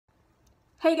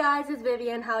Hey guys, it's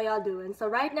Vivian. How y'all doing? So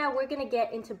right now we're gonna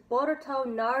get into Boruto,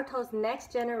 Naruto's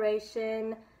Next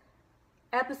Generation,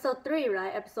 episode 3,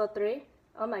 right? Episode 3?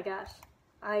 Oh my gosh.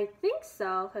 I think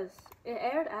so, because it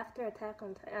aired after Attack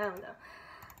on Titan. I don't know.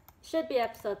 Should be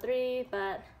episode 3,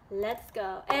 but let's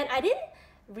go. And I didn't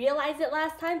realize it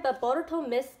last time, but Boruto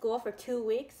missed school for 2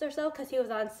 weeks or so because he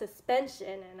was on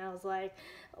suspension. And I was like,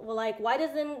 well, like, why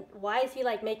is he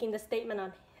like making the statement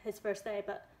on his first day?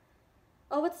 But,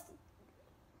 oh,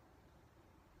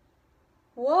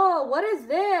 whoa, what is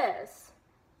this?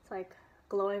 It's like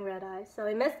glowing red eyes. So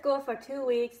he missed school for 2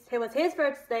 weeks. It was his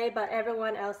first day, but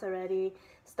everyone else already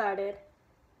started.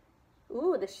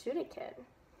 Ooh, the shuriken.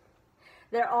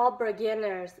 They're all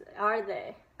beginners, are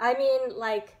they? I mean,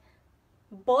 like,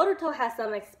 Boruto has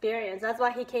some experience. That's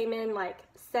why he came in, like,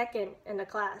 second in the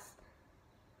class.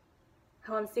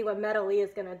 I want to see what Metal Lee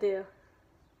is gonna do.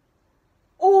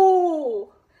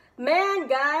 Oh! Man,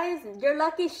 guys, you're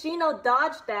lucky Shino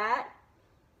dodged that.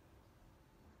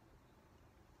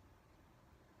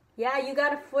 Yeah, you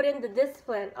gotta put in the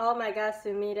discipline. Oh my gosh,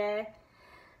 Sumire.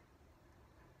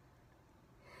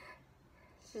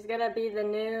 She's gonna be the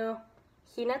new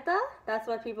Hinata? That's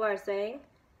what people are saying.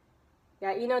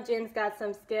 Yeah, Jin's got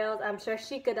some skills. I'm sure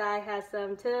Shikadai has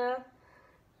some too.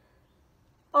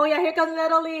 Oh yeah, here comes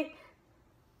Metal Lee.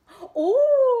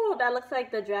 Ooh, that looks like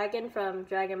the dragon from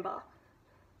Dragon Ball.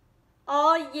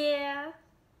 Oh yeah.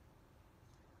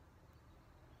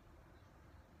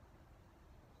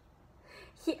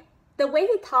 The way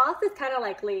he talks is kind of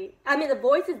like Lee. I mean, the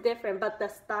voice is different, but the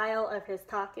style of his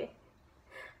talking.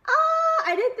 Ah,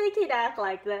 I didn't think he'd act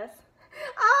like this.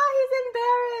 Ah, he's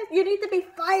embarrassed. You need to be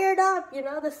fired up,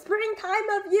 the springtime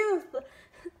of youth.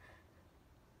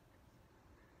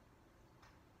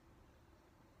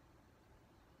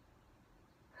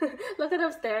 Look at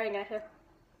him staring at him.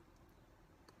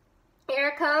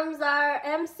 Here comes our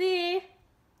MC.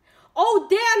 Oh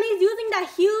damn, he's using that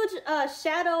huge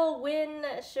shadow wind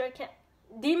shuriken,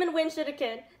 demon wind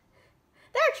shuriken.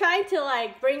 They're trying to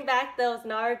like bring back those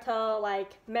Naruto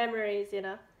like memories,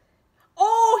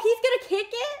 Oh, he's gonna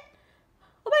kick it?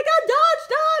 Oh my god,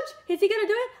 dodge! Is he gonna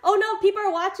do it? Oh no, people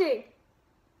are watching.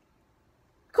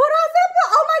 Kurosenpa!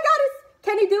 Oh my god,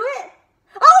 can he do it?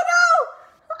 Oh no!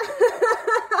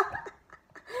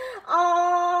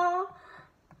 Oh,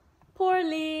 poor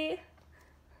Lee.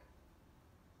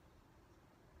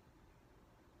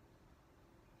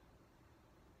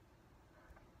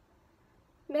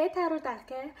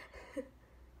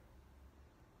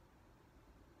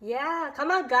 Yeah,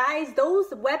 come on guys, those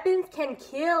weapons can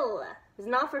kill. It's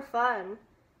not for fun.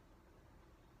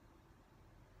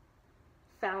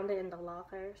 Found it in the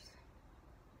lockers.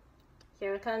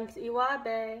 Here comes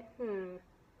Iwabe.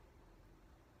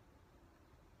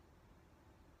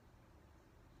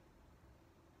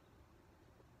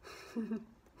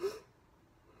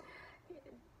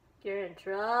 You're in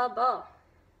trouble.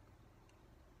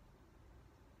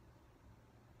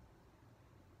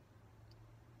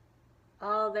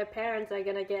 Oh, their parents are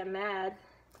gonna get mad.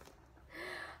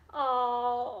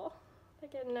 Oh, I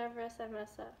get nervous, I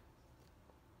mess up.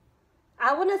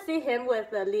 I wanna see him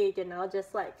with the league,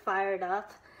 just like fired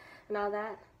up and all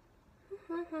that.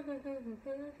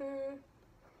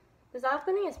 This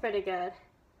opening is pretty good.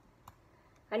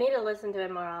 I need to listen to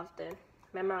it more often.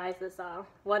 Memorize the song.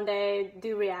 One day,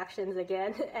 do reactions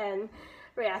again and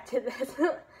react to this.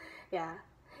 Yeah.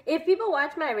 If people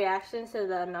watch my reactions to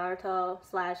the Naruto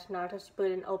 / Naruto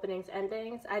Shippuden openings,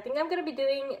 endings, I think I'm going to be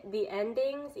doing the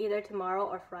endings either tomorrow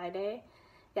or Friday.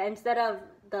 Yeah, instead of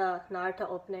the Naruto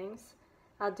openings,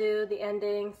 I'll do the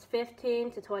endings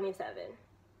 15 to 27.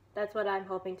 That's what I'm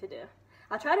hoping to do.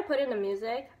 I'll try to put in the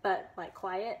music, but like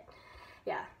quiet.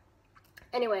 Yeah.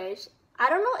 Anyways, I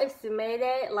don't know if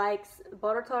Sumire likes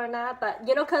Boruto or not, but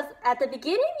because at the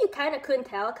beginning you kind of couldn't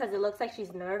tell because it looks like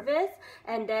she's nervous,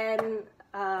 and then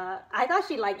I thought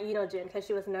she liked Jin because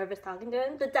she was nervous talking to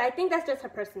him, but I think that's just her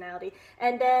personality.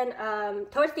 And then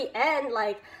towards the end,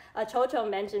 like Chocho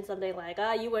mentioned something like,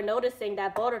 you were noticing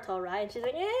that Boruto, right? And she's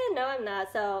like, no, I'm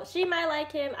not. So she might like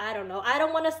him. I don't know. I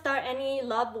don't want to start any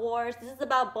love wars. This is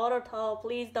about Boruto.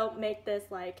 Please don't make this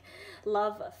like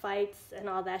love fights and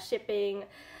all that shipping.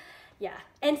 Yeah,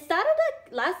 and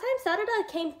last time Sarada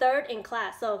came third in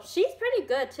class, so she's pretty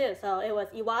good too. So it was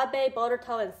Iwabe,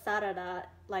 Boruto, and Sarada,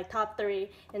 like top 3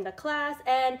 in the class.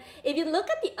 And if you look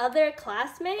at the other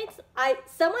classmates,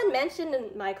 someone mentioned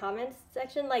in my comments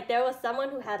section, like there was someone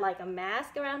who had like a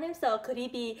mask around him, so could he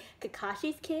be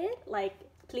Kakashi's kid? Like,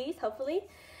 please, hopefully.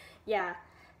 Yeah,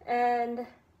 and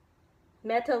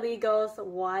Metal Lee goes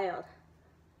wild.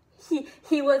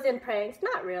 He was in pranks,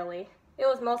 not really. It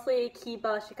was mostly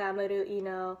Kiba, Shikamaru,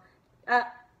 Ino, Uh,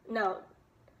 no.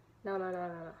 No, no, no, no,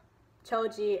 no.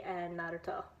 Choji and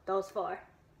Naruto. Those four.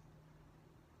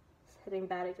 Setting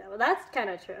bad example. That's kind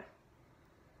of true.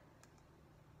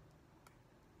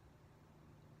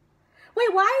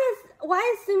 Wait, why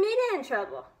is Sumida in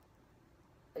trouble?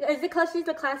 Is it because she's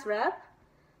the class rep?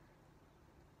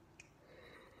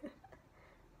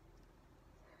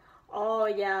 Oh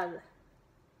yeah,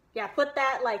 yeah. Put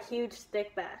that like huge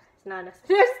stick back. It's not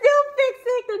necessary. They're still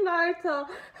fixing the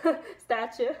Naruto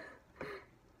statue.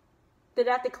 Did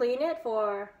they have to clean it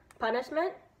for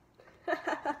punishment?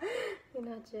 You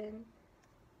know, Jin.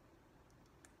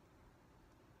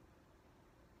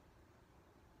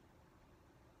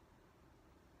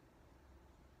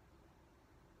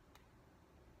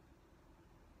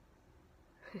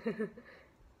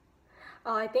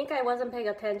 Oh, I think I wasn't paying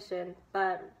attention,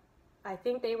 but I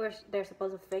think they're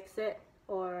supposed to fix it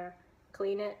or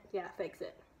clean it. Yeah, fix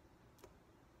it.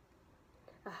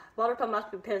 Boruto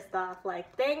must be pissed off.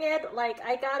 Like, dang it! Like,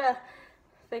 I gotta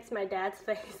fix my dad's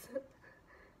face.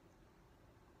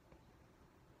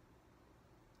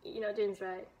 You know, Jin's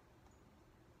right.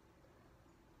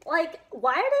 Like,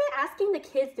 why are they asking the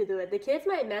kids to do it? The kids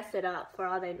might mess it up for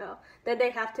all they know. Then they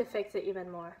have to fix it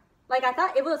even more. Like, I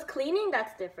thought if it was cleaning,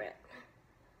 that's different.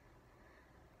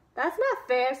 That's not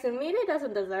fair. Sumire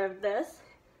doesn't deserve this.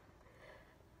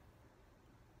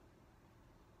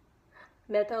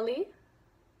 Mentally?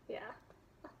 Yeah.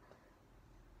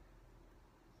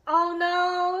 Oh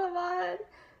no, come on.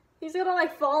 He's gonna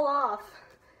like fall off.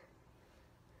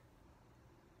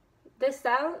 This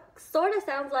sound sort of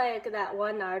sounds like that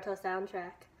one Naruto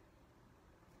soundtrack.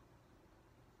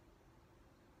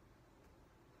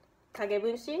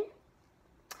 Kagebunshin?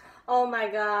 Oh my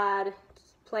god.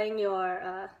 Playing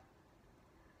your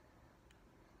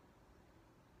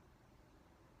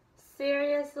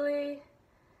seriously?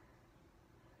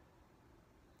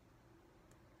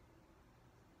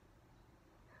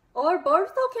 Or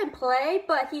Boruto can play,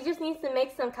 but he just needs to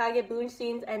make some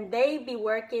Kagebunshins and they be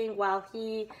working while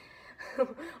he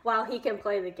while he can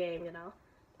play the game, you know?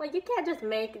 Like, you can't just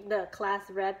make the class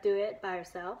rep do it by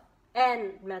herself.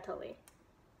 And mentally.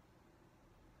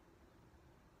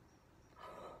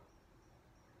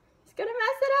 He's gonna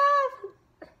mess it up!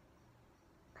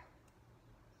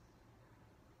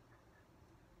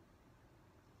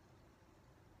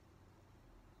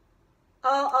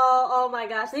 Oh my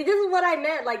gosh. See, this is what I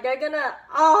meant. Like, they're gonna...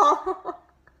 Oh!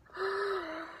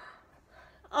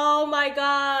 Oh my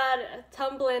god.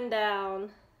 Tumbling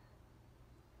down.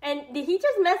 And did he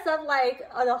just mess up, like,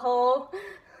 the whole...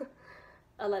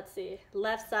 let's see.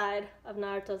 Left side of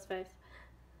Naruto's face.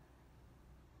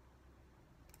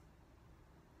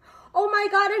 Oh my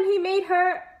god, and he made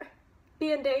her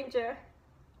be in danger.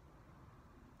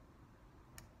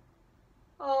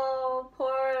 Oh,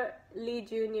 poor Lee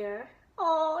Jr.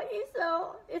 Oh, he's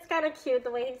so... It's kind of cute the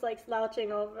way he's, like,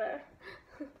 slouching over.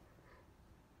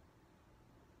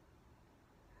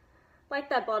 Like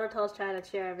that Boruto's trying to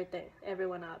cheer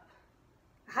everyone up.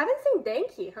 I haven't seen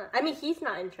Denki, huh? I mean, he's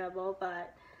not in trouble,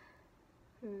 but...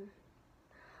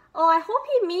 Oh, I hope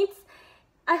he meets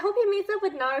up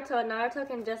with Naruto and Naruto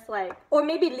can just, like... Or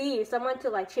maybe leave someone to,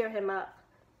 like, cheer him up.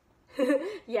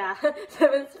 Yeah,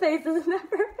 Seven's face is not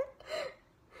perfect.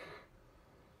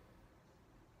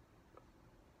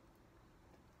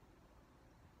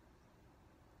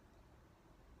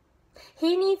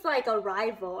 He needs, like, a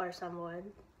rival or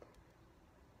someone.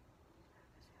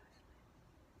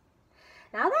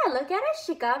 Now that I look at it,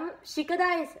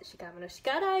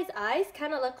 Shikadai's eyes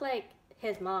kind of look like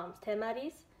his mom's,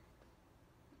 Temari's.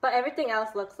 But everything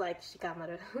else looks like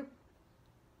Shikamaru.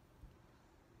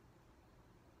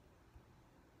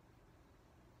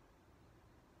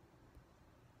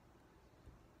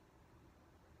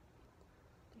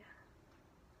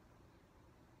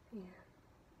 Yeah.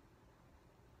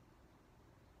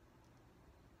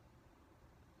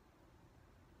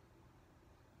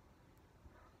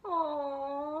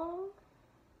 Aww.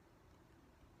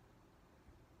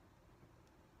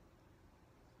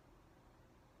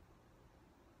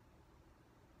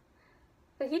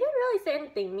 But he didn't really say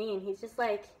anything mean. He's just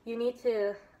like, you need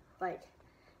to, like,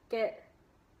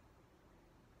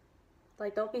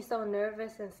 don't be so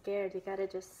nervous and scared. You gotta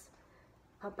just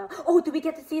pump out. Oh, do we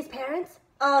get to see his parents?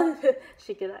 Oh,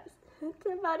 she could ask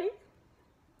somebody.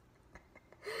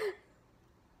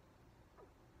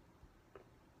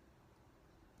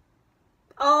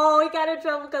 Oh, he got in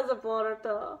trouble because of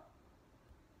Boruto.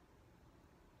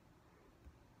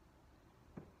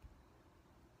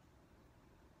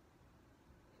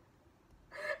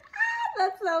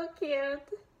 That's so cute.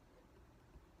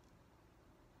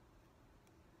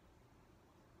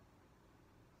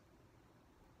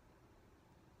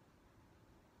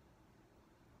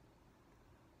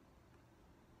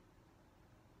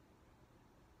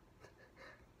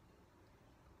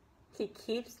 He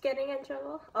keeps getting in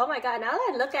trouble. Oh my god, now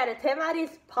that I look at it,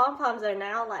 Temari's pom-poms are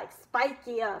now like spiked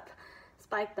up.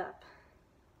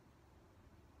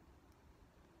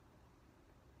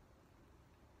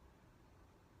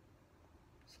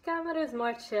 Shikamaru's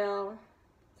more chill.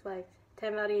 It's like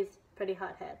Temari's pretty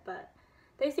hothead, but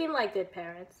they seem like good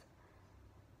parents.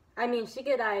 I mean,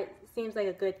 Shikadai seems like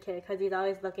a good kid because he's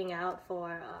always looking out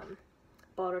for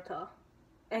Boruto.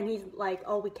 And he's like,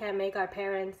 oh, we can't make our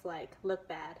parents like look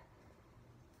bad.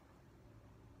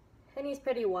 And he's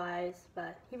pretty wise,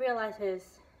 but he realized his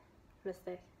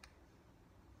mistake.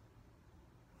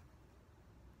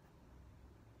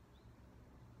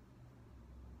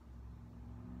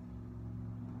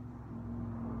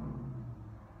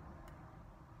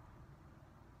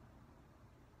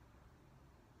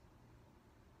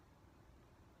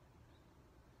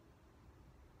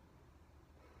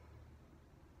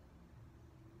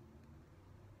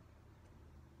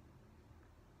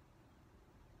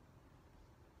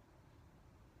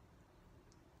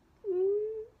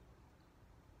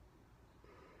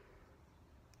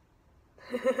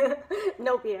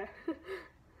 No beer.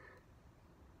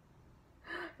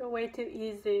 You're way too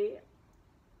easy.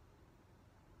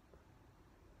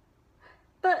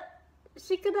 But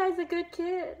Shikadai's a good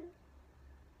kid.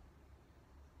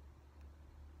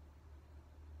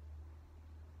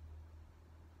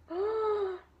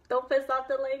 Don't piss off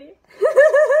the lady.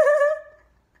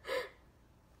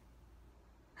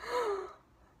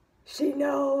 She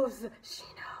knows. She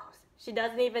knows. She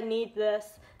doesn't even need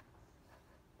this.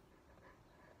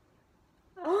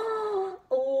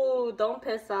 Oh, don't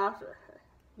piss off.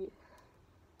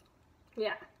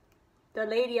 Yeah. The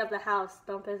lady of the house.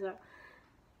 Don't piss off.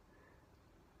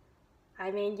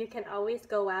 I mean, you can always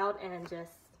go out and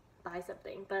just buy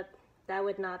something, but that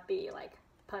would not be like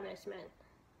punishment.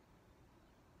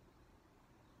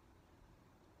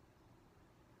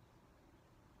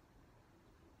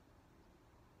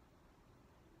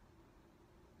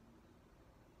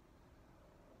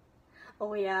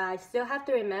 Oh yeah, I still have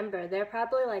to remember, they're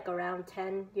probably like around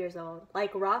 10 years old. Like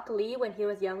Rock Lee, when he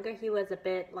was younger, he was a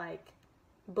bit like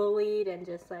bullied and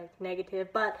just like negative.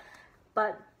 But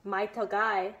Mai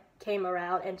Togai came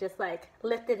around and just like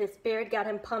lifted his spirit, got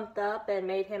him pumped up and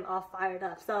made him all fired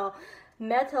up. So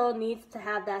Metal needs to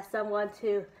have that someone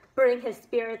to bring his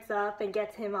spirits up and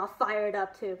gets him all fired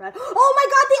up too, right? Oh my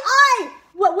god, the eye!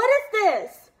 What is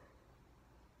this?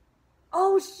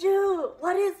 Oh shoot,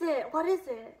 what is it? What is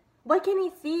it? What can he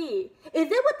see?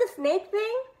 Is it with the snake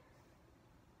thing?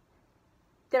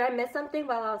 Did I miss something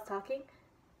while I was talking?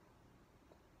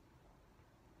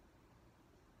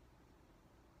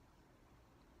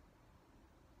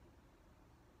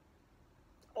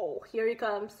 Oh, here he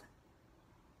comes.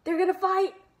 They're gonna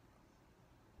fight!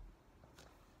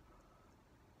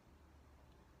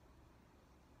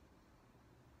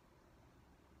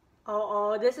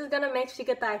 Oh, this is gonna make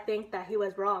Shikadai think that he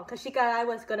was wrong. Because Shikadai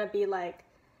was gonna be like,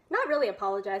 not really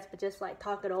apologize, but just like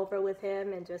talk it over with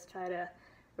him and just try to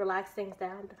relax things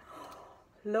down.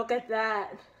 Look at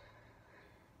that.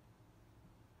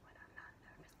 When I'm not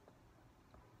nervous.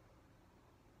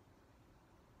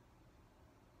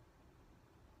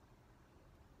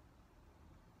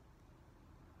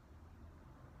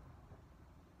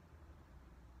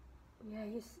 Yeah,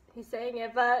 he's saying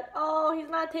it, but oh, he's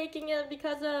not taking it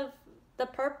because of the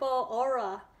purple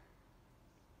aura.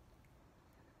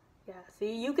 Yeah,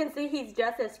 see, you can see he's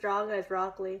just as strong as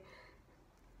Rock Lee.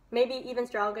 Maybe even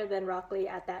stronger than Rock Lee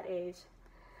at that age.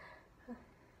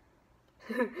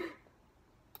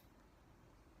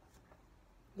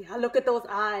 Yeah, look at those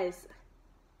eyes.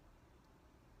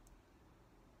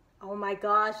 Oh my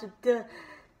gosh,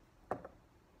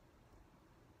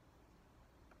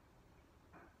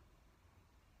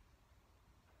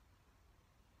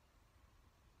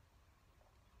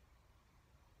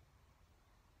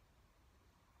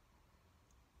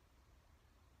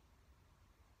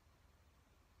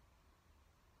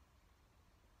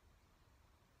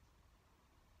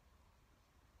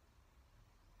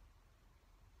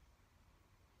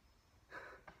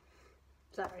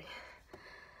 Sorry.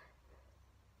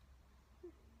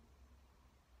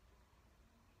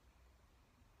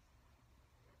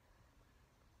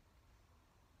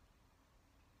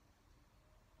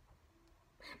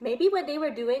 Maybe when they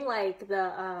were doing like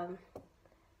the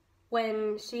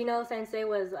when Shino Sensei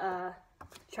was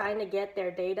trying to get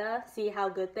their data, see how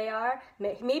good they are,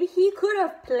 maybe he could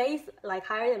have placed like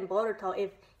higher than Boruto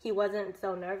if he wasn't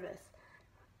so nervous.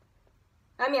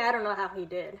 I mean, I don't know how he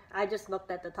did. I just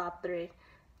looked at the top 3.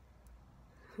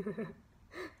 I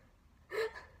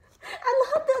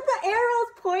love that the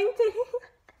arrow's pointing.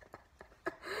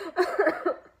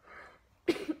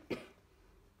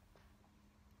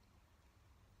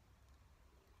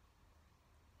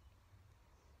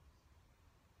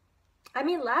 I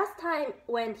mean, last time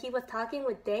when he was talking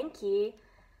with Denki,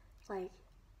 like,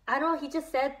 I don't know, he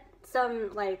just said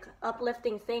some like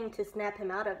uplifting thing to snap him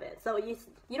out of it. So you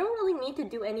don't really need to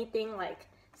do anything like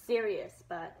serious,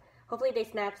 but hopefully they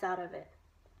snaps out of it.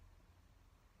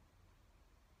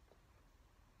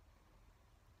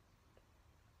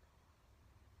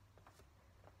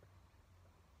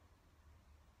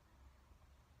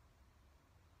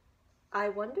 I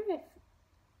wonder if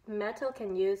Metal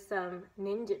can use some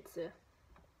ninjutsu.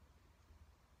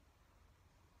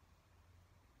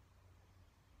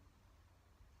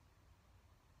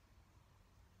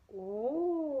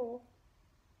 Oh.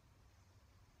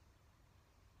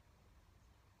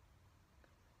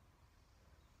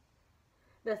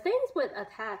 The things with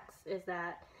attacks is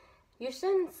that you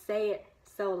shouldn't say it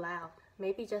so loud.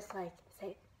 Maybe just like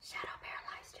say shadow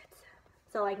paralyzed jutsu.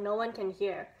 So like no one can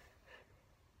hear.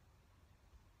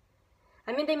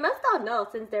 I mean, they must all know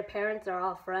since their parents are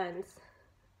all friends.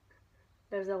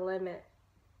 There's a limit.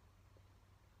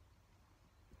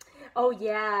 Oh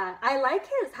yeah, I like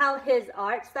how his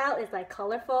art style is like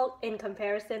colorful in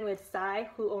comparison with Sai,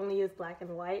 who only used black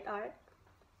and white art.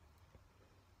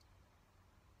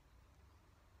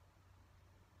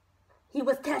 He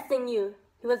was testing you.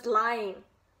 He was lying.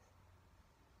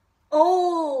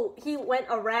 Oh, he went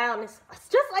around. It's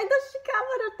just like the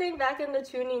Shikamaru thing back in the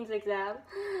Chunin's exam.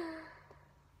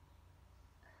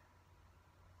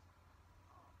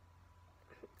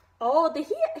 Oh, he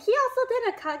also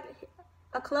did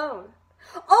a clone.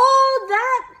 Oh,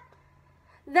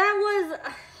 that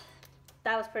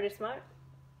was pretty smart.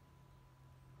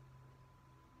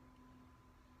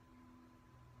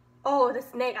 Oh, the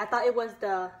snake. I thought it was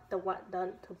the what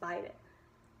done to bite it.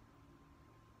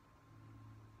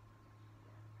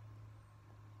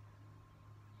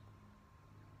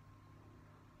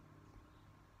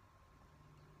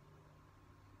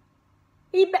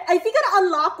 Is he gonna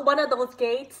unlock one of those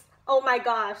gates? Oh my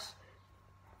gosh.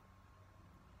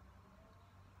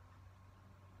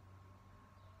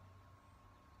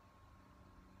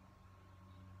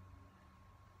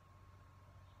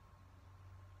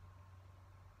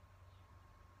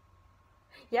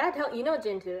 Yeah, tell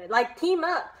Inojin to it. Like, team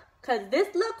up. Because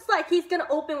this looks like he's gonna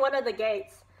open one of the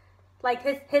gates. Like,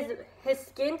 his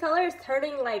skin color is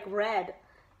turning, like, red.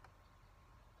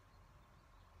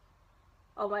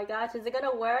 Oh my gosh, is it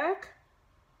gonna work?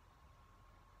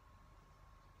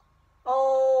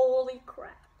 Holy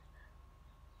crap.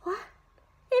 What?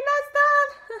 He messed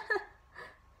up!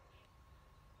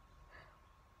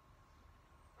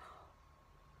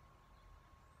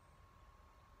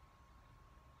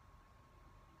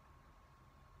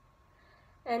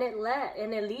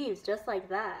 and it leaves just like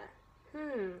that.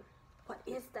 What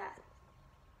is that?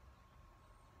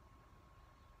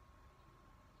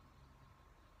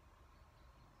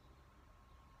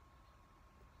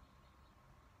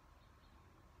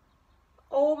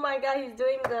 Oh my god, he's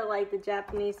doing the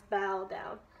Japanese bow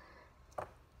down.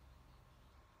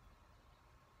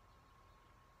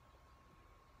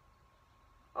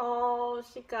 Oh,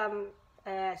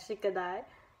 shikadai.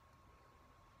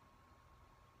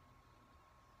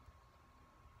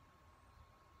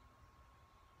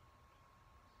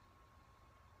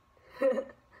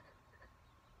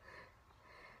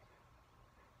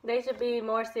 They should be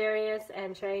more serious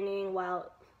and training,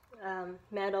 while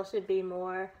Metal should be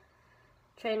more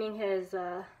training his.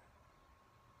 Oh,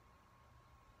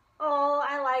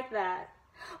 I like that.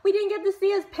 We didn't get to see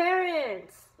his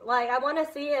parents. Like, I want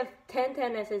to see if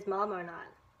Tenten is his mom or not.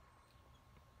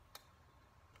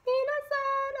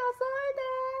 Minasan,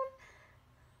 osoide.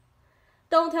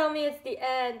 Don't tell me it's the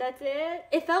end. That's it?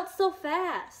 It felt so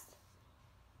fast.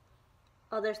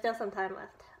 Oh, there's still some time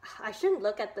left. I shouldn't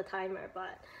look at the timer,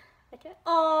 but I can't.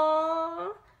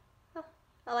 Oh,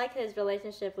 I like his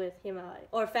relationship with Himawari,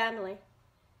 or family.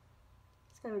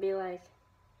 It's gonna be like,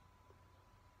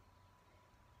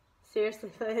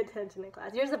 seriously, pay attention in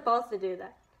class. You're supposed to do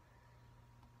that.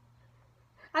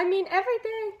 I mean, every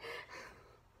day.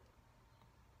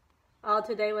 Oh,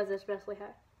 today was especially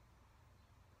hard.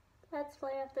 Let's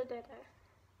play after dinner.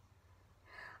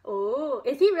 Oh,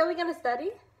 is he really gonna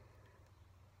study?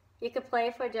 You could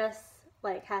play for just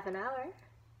like half an hour.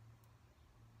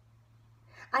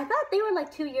 I thought they were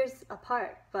like 2 years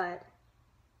apart, but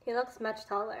he looks much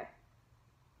taller.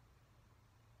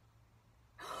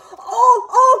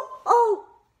 Oh!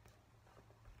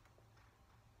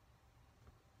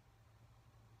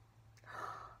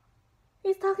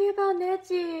 He's talking about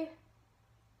Neji.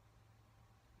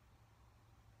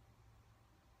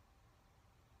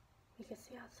 We can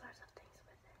see all sorts of things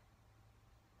with it.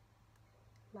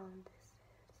 Long distance.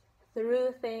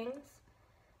 Through things.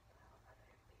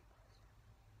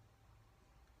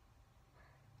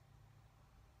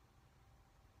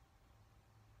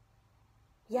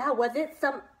 Yeah, was it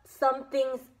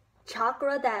something's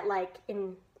chakra that like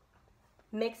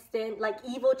mixed in, like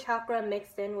evil chakra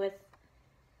mixed in with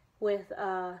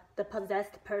the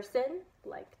possessed person,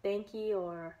 like Denki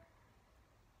or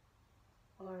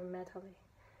Metally.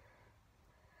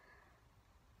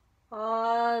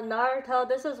 Oh, Naruto,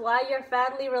 this is why your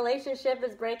family relationship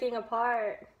is breaking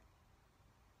apart.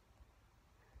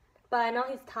 But I know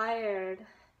he's tired.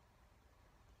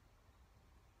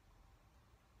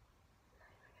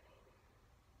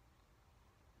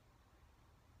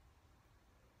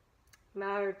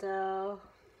 Naruto.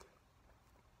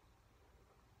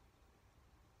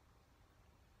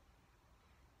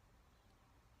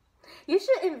 You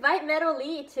should invite Metal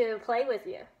Lee to play with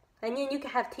you. And then you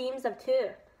can have teams of 2.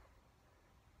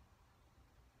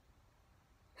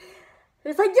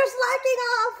 It's like, you're slacking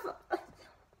off!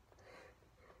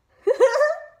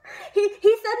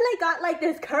 he suddenly got like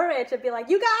this courage to be like,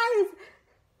 you guys!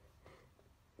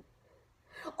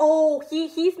 Oh,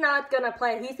 he's not gonna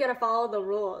play. He's gonna follow the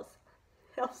rules.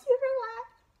 Helps you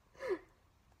relax.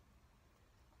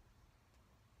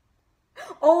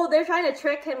 Oh, they're trying to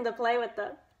trick him to play with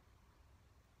them.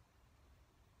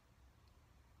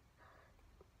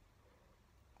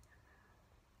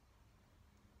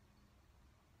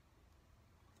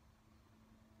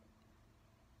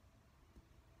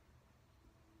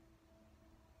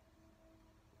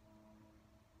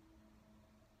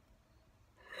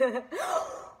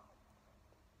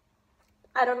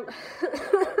 I don't.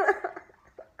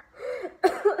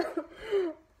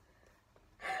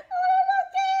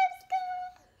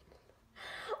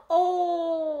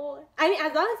 Oh, I mean,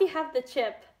 as long as you have the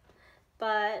chip,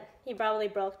 but he probably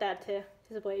broke that too.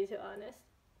 He's way too honest.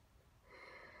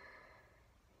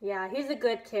 Yeah, he's a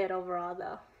good kid overall,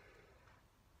 though.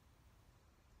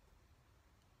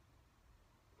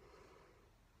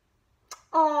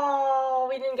 Oh,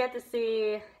 we didn't get to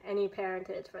see any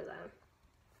parentage for them.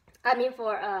 I mean,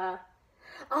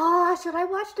 oh, should I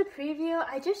watch the preview?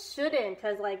 I just shouldn't,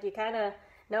 because, like, you kind of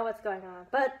know what's going on.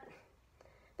 But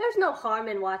there's no harm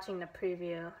in watching the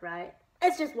preview, right?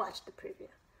 Let's just watch the preview.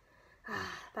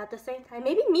 But at the same time,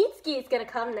 maybe Mitsuki is going to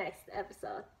come next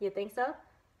episode. You think so?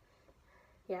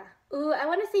 Yeah. Ooh, I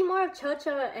want to see more of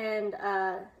Chocho and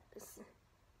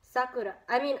Sakura.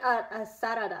 I mean,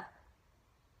 Sarada.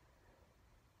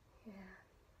 Yeah.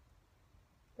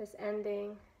 This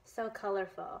ending, so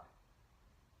colorful.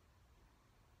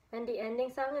 And the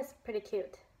ending song is pretty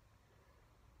cute.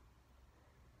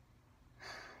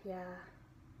 Yeah.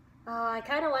 Oh, I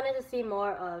kind of wanted to see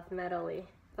more of Medley,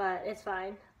 but it's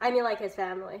fine. I mean, like, his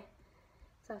family.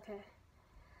 It's okay.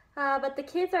 But the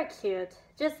kids are cute.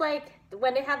 Just like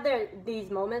when they have these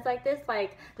moments like this,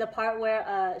 like the part where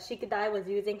Shikadai was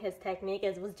using his technique,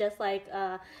 it was just like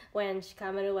when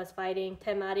Shikamaru was fighting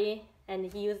Temari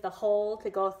and he used the hole to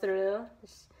go through.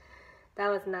 That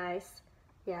was nice.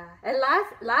 Yeah. And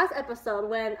last episode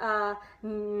when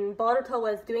Boruto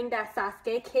was doing that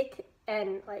Sasuke kick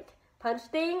and like punch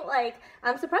thing, like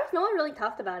I'm surprised no one really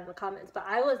talked about it in the comments, but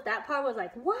that part was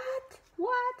like, what?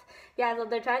 Yeah, so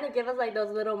they're trying to give us like those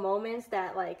little moments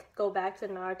that like go back to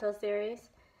the Naruto series.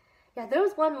 Yeah, there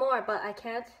was one more, but I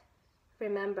can't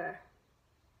remember.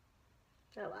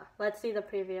 Oh well, let's see the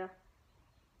preview.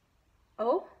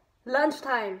 Oh,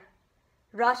 lunchtime,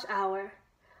 rush hour.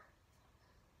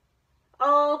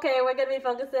 Oh, okay, we're gonna be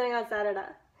focusing on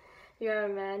Sarada. You're a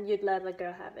man, you'd let a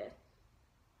girl have it.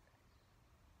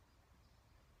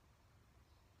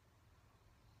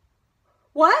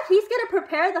 What? He's gonna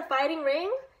prepare the fighting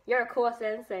ring? You're a cool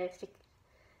sensei,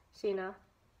 Shino.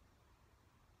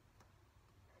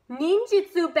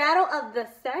 Ninjutsu battle of the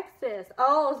sexes.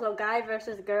 Oh, so guy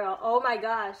versus girl. Oh my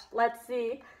gosh. Let's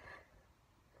see.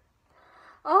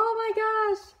 Oh my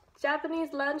gosh.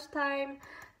 Japanese lunchtime.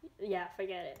 Yeah,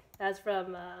 forget it. That's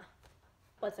from,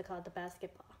 what's it called? The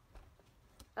basketball.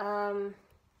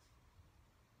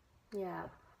 Yeah.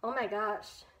 Oh my gosh.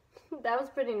 That was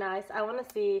pretty nice. I want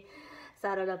to see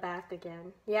Sarada back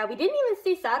again. Yeah, we didn't even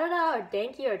see Sarada or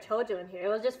Denki or Chojo in here. It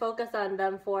was just focused on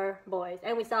them 4 boys.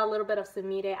 And we saw a little bit of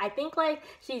Sumire. I think, like,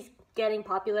 she's getting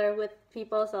popular with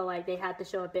people, so, like, they had to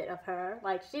show a bit of her.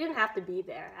 Like, she didn't have to be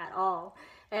there at all.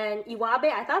 And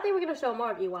Iwabe, I thought they were going to show more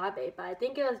of Iwabe, but I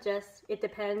think it was just, it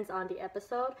depends on the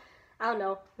episode. I don't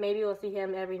know. Maybe we'll see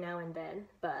him every now and then.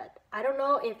 But I don't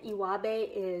know if Iwabe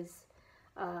is,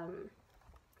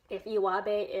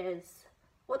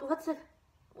 what's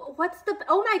the,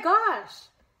 oh my gosh.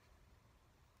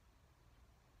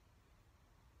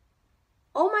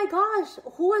 Oh my gosh,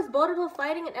 who was Boruto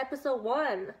fighting in episode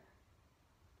 1?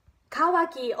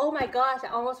 Kawaki, oh my gosh, I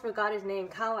almost forgot his name.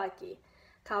 Kawaki.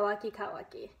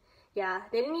 Yeah,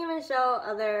 they didn't even show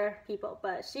other people,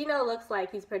 but Shino looks like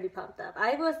he's pretty pumped up.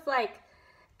 I thought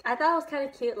it was kind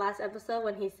of cute last episode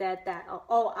when he said that,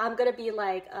 oh, I'm gonna be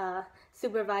like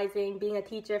supervising, being a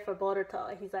teacher for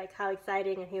Boruto. He's like, how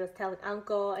exciting, and he was telling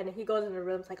Uncle, and then he goes in the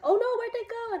room, it's like, oh no, where'd they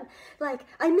go? And like,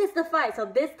 I missed the fight. So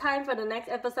this time for the next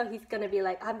episode, he's gonna be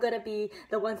like, I'm gonna be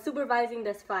the one supervising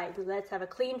this fight. Let's have a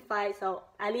clean fight, so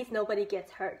at least nobody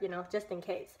gets hurt, you know, just in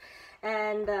case.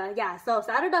 And yeah, so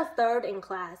Sarada's third in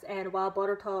class, and while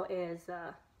Boruto is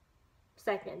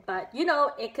second. But you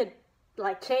know, it could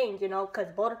like change, you know,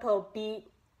 because Boruto beat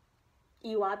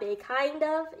Iwabe kind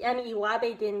of. I mean,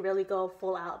 Iwabe didn't really go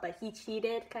full out, but he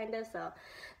cheated kind of, so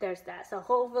there's that. So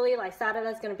hopefully like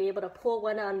Sarada's gonna be able to pull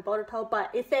one on Boruto, but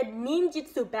it said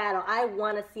ninjutsu battle. I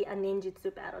want to see a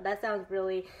ninjutsu battle. That sounds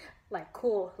really like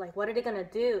cool. Like, what are they gonna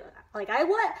do? Like,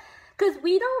 because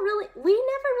we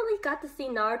never really got to see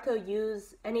Naruto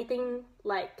use anything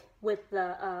like with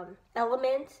the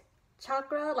element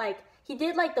chakra. Like, he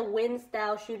did like the wind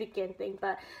style shuriken thing,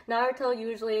 but Naruto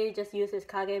usually just uses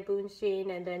Kage Bunshin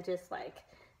and then just like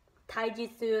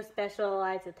Taijutsu,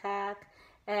 specialized attack.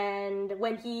 And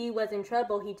when he was in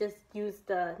trouble, he just used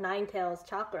the Nine Tails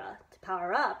chakra to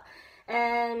power up.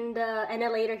 And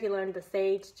then later he learned the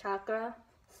Sage chakra.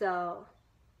 So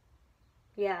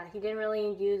yeah, he didn't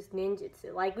really use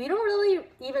ninjutsu. Like, we don't really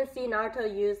even see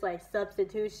Naruto use like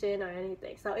substitution or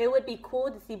anything. So it would be cool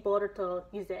to see Boruto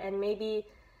use it, and maybe,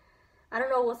 I don't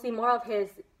know, we'll see more of his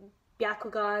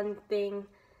Byakugan thing.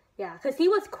 Yeah, because he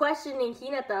was questioning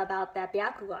Hinata about that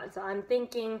Byakugan. So I'm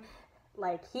thinking,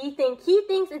 like, he thinks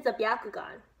it's a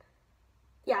Byakugan.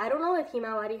 Yeah, I don't know if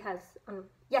Himawari has...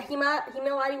 yeah,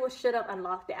 Himawari should have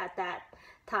unlocked it at that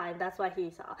time. That's what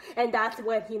he saw. And that's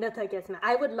when Hinata gets mad.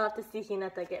 I would love to see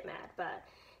Hinata get mad, but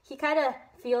he kind of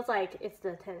feels like it's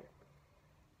the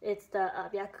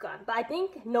Byakugan. But I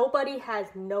think nobody has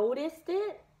noticed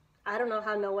it. I don't know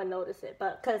how no one noticed it,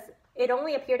 but because it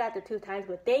only appeared at the 2 times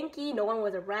with Denki, no one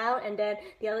was around, and then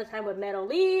the other time with Metal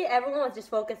Lee, everyone was just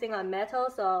focusing on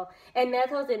Metal, and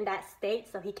Metal's in that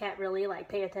state, so he can't really like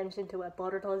pay attention to what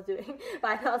Boruto's doing.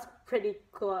 But I thought it was pretty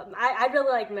cool. I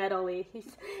really like Metal Lee.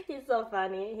 He's so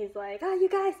funny. He's like, oh, you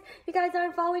guys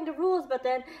aren't following the rules, but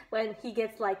then when he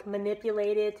gets like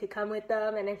manipulated to come with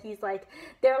them, and then he's like,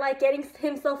 they're like getting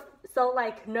him so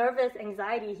like nervous,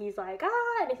 anxiety, he's like,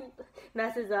 and he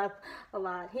messes up a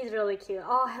lot. He's really cute.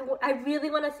 Oh, I really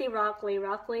want to see Rock Lee.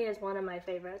 Rock Lee is one of my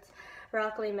favorites.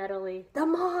 Rock Lee, Metal Lee. The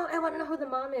mom, I want to know who the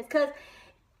mom is, because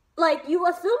like, you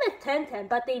assume it's Tenten,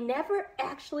 but they never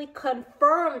actually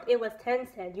confirmed it was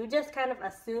Tenten. You just kind of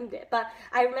assumed it. But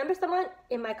I remember someone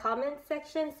in my comment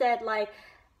section said, like,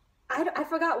 I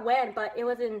forgot when, but it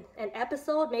was in an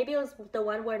episode. Maybe it was the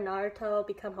one where Naruto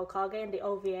become Hokage in the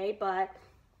OVA, but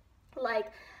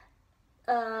like,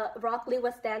 Rock Lee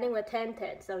was standing with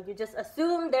Tenten, so you just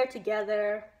assume they're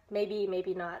together.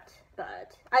 Maybe not,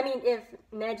 but I mean, if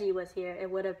Neji was here,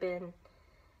 it would have been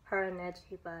her and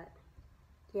Neji. But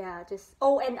yeah, just,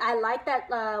 oh, and I like that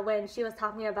when she was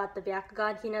talking about the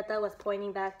Byakugan, Hinata was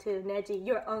pointing back to Neji,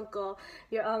 your uncle,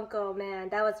 man.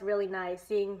 That was really nice,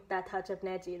 seeing that touch of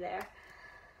Neji there.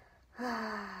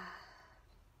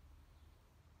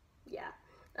 Yeah,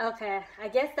 okay, I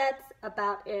guess that's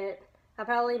about it. I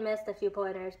probably missed a few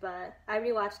pointers, but I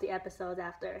rewatched the episodes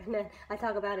after, and then I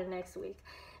talk about it next week.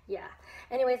 Yeah.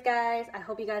 Anyways, guys, I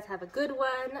hope you guys have a good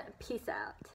one. Peace out.